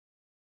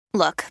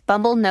Look,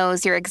 Bumble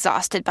knows you're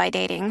exhausted by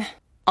dating.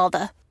 All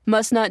the,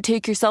 must not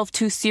take yourself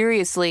too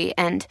seriously,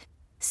 and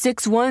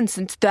 6'1"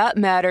 since that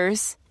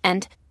matters.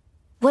 And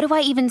what do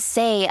I even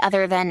say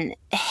other than,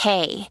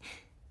 hey?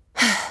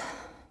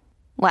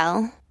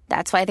 Well,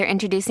 that's why they're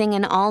introducing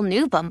an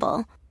all-new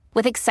Bumble,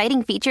 with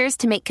exciting features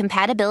to make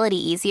compatibility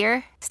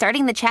easier,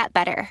 starting the chat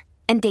better,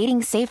 and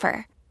dating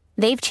safer.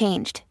 They've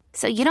changed,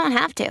 so you don't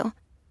have to.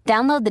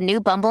 Download the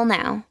new Bumble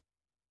now.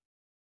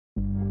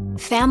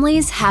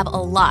 Families have a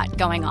lot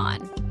going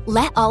on.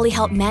 Let Ollie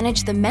help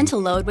manage the mental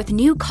load with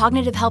new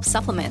cognitive help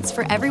supplements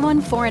for everyone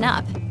 4 and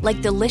up,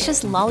 like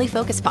delicious Lolly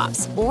Focus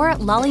Pops or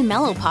Lolly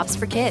Mellow Pops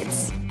for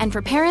kids. And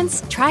for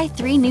parents, try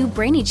 3 new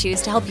Brainy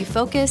Chews to help you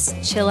focus,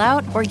 chill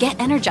out, or get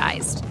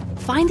energized.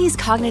 Find these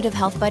cognitive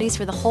health buddies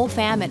for the whole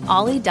fam at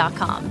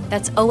ollie.com.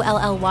 That's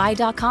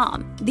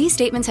OLLY.com. These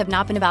statements have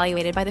not been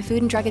evaluated by the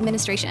Food and Drug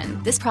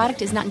Administration. This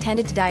product is not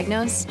intended to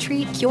diagnose,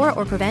 treat, cure,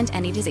 or prevent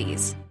any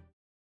disease.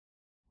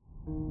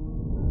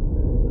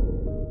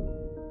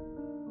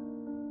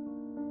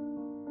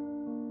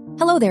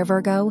 Hello there,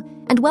 Virgo,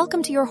 and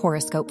welcome to your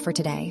horoscope for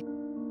today,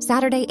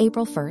 Saturday,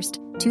 April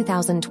 1st,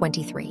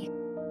 2023.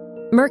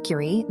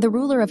 Mercury, the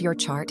ruler of your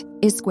chart,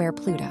 is square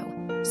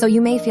Pluto, so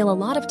you may feel a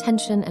lot of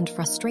tension and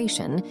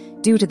frustration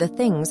due to the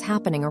things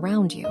happening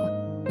around you.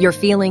 Your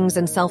feelings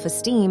and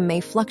self-esteem may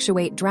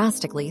fluctuate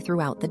drastically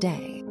throughout the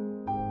day.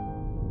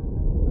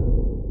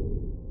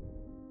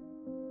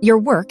 Your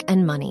work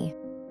and money.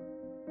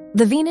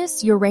 The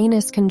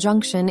Venus-Uranus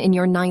conjunction in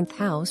your 9th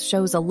house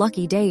shows a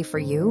lucky day for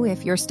you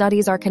if your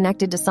studies are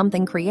connected to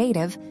something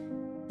creative.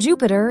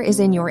 Jupiter is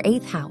in your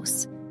 8th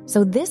house,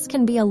 so this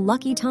can be a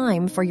lucky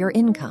time for your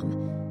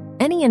income.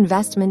 Any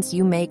investments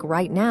you make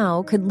right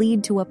now could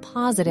lead to a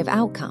positive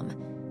outcome.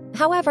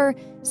 However,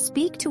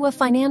 speak to a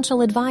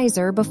financial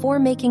advisor before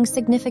making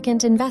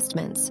significant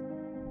investments.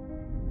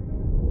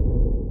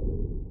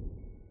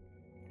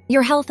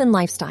 Your health and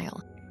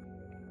lifestyle.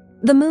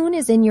 The moon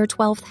is in your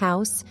 12th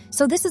house,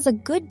 so this is a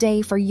good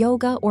day for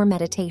yoga or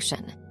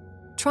meditation.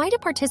 Try to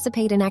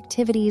participate in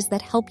activities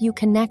that help you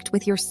connect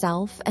with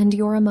yourself and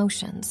your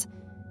emotions.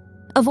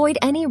 Avoid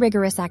any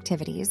rigorous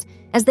activities,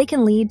 as they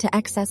can lead to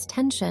excess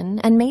tension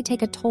and may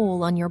take a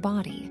toll on your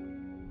body.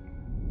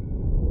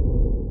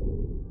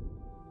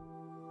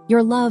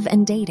 Your love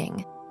and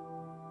dating.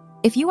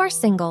 If you are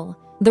single,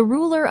 the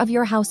ruler of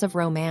your house of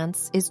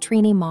romance is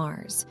Trini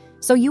Mars,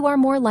 so you are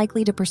more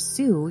likely to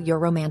pursue your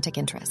romantic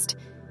interest.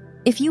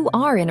 If you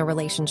are in a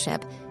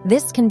relationship,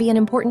 this can be an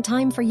important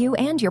time for you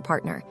and your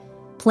partner.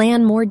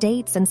 Plan more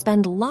dates and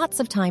spend lots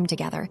of time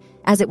together,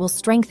 as it will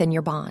strengthen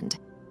your bond.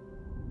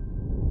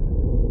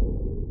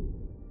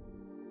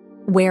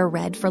 Wear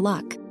red for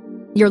luck.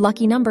 Your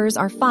lucky numbers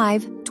are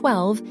 5,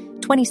 12,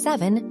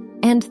 27,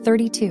 and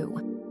 32.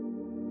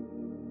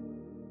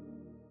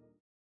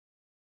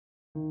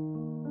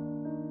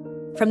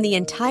 From the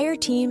entire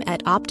team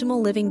at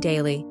Optimal Living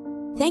Daily,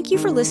 thank you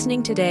for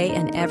listening today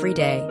and every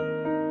day.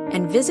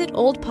 And visit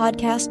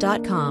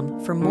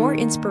oldpodcast.com for more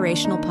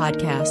inspirational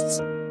podcasts.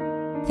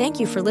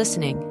 Thank you for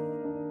listening.